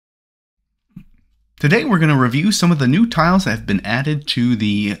Today we're going to review some of the new tiles that have been added to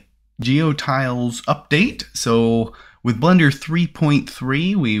the GeoTiles update. So with Blender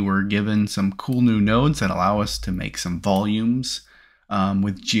 3.3 we were given some cool new nodes that allow us to make some volumes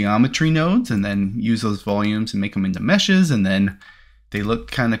with geometry nodes and then use those volumes and make them into meshes, and then they look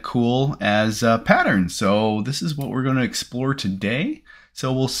kind of cool as patterns. So this is what we're going to explore today.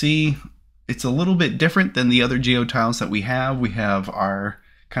 So we'll see it's a little bit different than the other GeoTiles that we have. We have our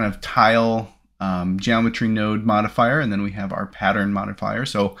kind of tile geometry node modifier, and then we have our pattern modifier.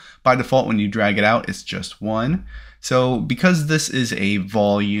 So by default, when you drag it out, it's just one. So because this is a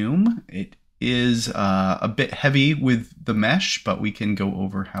volume, it is a bit heavy with the mesh, but we can go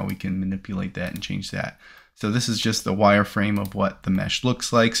over how we can manipulate that and change that. So this is just the wireframe of what the mesh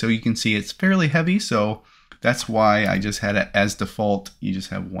looks like. So you can see it's fairly heavy. So that's why I just had it as default. You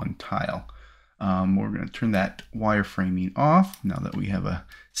just have one tile. We're going to turn that wireframing off now that we have a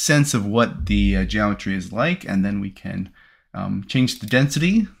sense of what the geometry is like, and then we can change the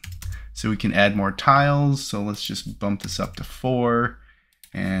density so we can add more tiles. So let's just bump this up to 4,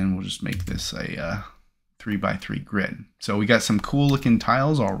 and we'll just make this a 3x3 grid. So we got some cool looking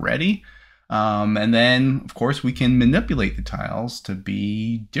tiles already, and then of course we can manipulate the tiles to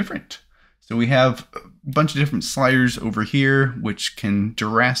be different. So we have a bunch of different sliders over here which can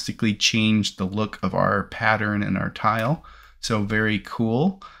drastically change the look of our pattern and our tile. So very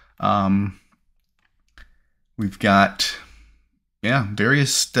cool. We've got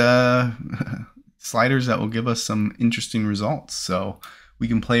various sliders that will give us some interesting results. So we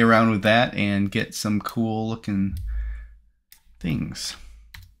can play around with that and get some cool looking things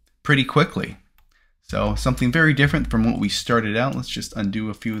pretty quickly. So something very different from what we started out. Let's just undo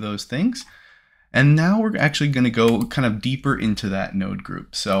a few of those things. And now we're actually going to go kind of deeper into that node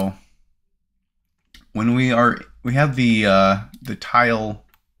group. So when we have the tile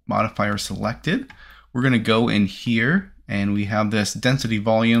modifier selected, we're going to go in here and we have this density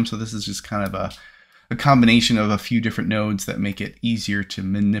volume. So this is just kind of a combination of a few different nodes that make it easier to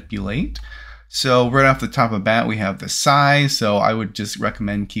manipulate. So right off the top of the bat, we have the size. So I would just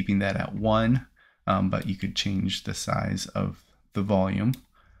recommend keeping that at 1, but you could change the size of the volume.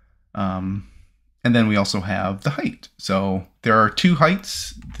 And then we also have the height. So there are 2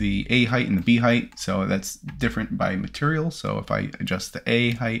 heights, the A height and the B height. So that's different by material. So if I adjust the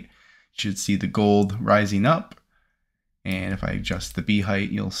A height, you should see the gold rising up. And if I adjust the B height,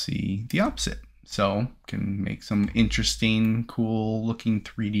 you'll see the opposite. So can make some interesting, cool looking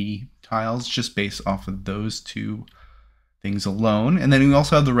 3D tiles just based off of those 2 things alone. And then we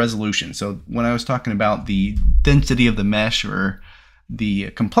also have the resolution. So when I was talking about the density of the mesh or the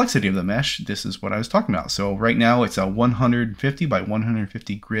complexity of the mesh, this is what I was talking about. So right now it's a 150 by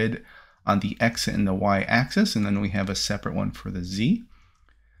 150 grid on the X and the Y axis, and then we have a separate one for the Z.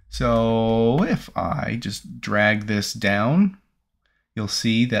 So if I just drag this down, you'll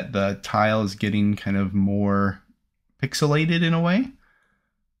see that the tile is getting kind of more pixelated in a way,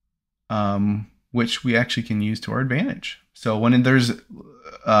 which we actually can use to our advantage. So when there's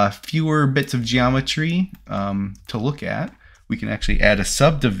fewer bits of geometry to look at, we can actually add a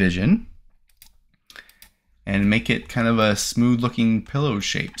subdivision and make it kind of a smooth looking pillow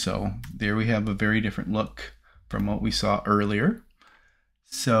shape. So there we have a very different look from what we saw earlier.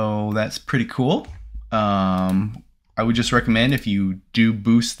 So that's pretty cool. I would just recommend if you do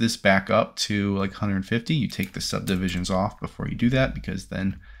boost this back up to like 150, you take the subdivisions off before you do that, because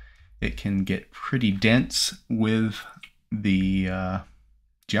then it can get pretty dense with the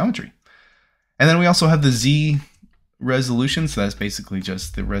geometry. And then we also have the Z resolution. So that's basically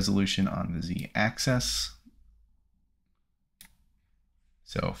just the resolution on the Z axis.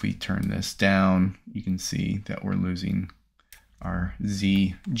 So if we turn this down, you can see that we're losing our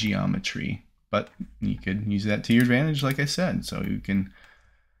Z geometry, but you could use that to your advantage, like I said. So you can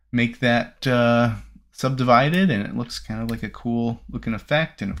make that subdivided and it looks kind of like a cool looking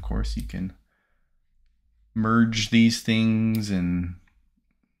effect. And of course you can merge these things and,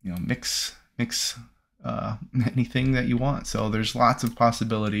 you know, mix anything that you want. So there's lots of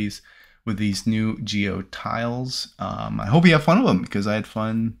possibilities with these new GeoTiles. I hope you have fun with them, because I had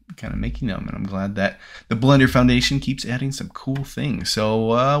fun kind of making them, and I'm glad that the Blender Foundation keeps adding some cool things.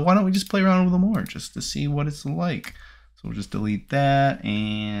 So why don't we just play around with them more just to see what it's like. So we'll just delete that,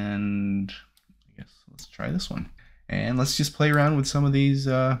 and I guess let's try this one. And let's just play around with some of these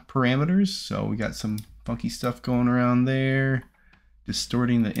parameters. So we got some funky stuff going around there.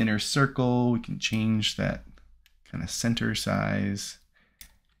 Distorting the inner circle, we can change that kind of center size,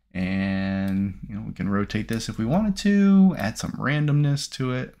 and we can rotate this if we wanted to, add some randomness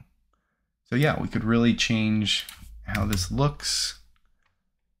to it. So yeah, we could really change how this looks.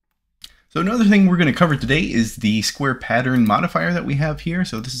 So another thing we're going to cover today is the square pattern modifier that we have here.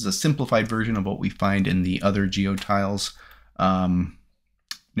 So this is a simplified version of what we find in the other GeoTiles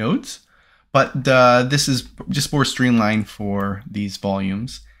nodes. But this is just more streamlined for these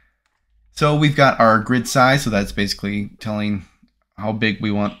volumes. So we've got our grid size, so that's basically telling how big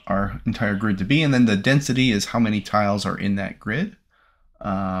we want our entire grid to be. And then the density is how many tiles are in that grid.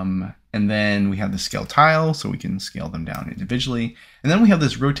 And then we have the scale tile, so we can scale them down individually. And then we have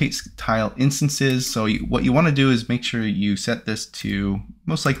this rotate tile instances. So what you want to do is make sure you set this to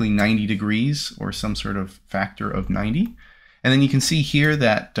most likely 90 degrees or some sort of factor of 90. And then you can see here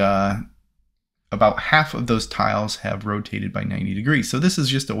that about half of those tiles have rotated by 90 degrees. So this is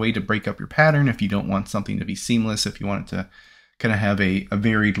just a way to break up your pattern if you don't want something to be seamless, if you want it to kind of have a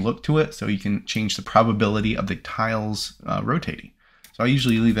varied look to it, so you can change the probability of the tiles rotating. So I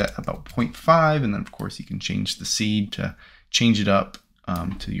usually leave that about 0.5, and then of course you can change the seed to change it up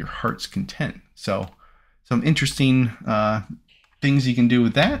to your heart's content. So some interesting things you can do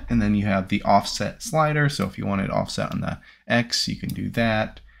with that. And then you have the offset slider. So if you want it offset on the X, you can do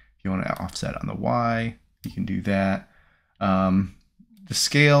that. If you want to offset on the Y, you can do that. The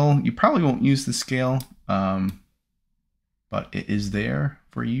scale, you probably won't use the scale, but it is there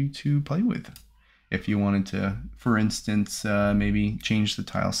for you to play with. If you wanted to, for instance, maybe change the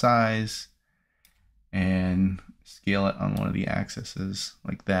tile size and scale it on one of the axes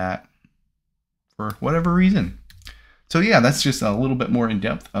like that for whatever reason. So yeah, that's just a little bit more in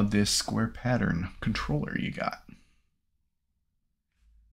depth of this square pattern controller you got.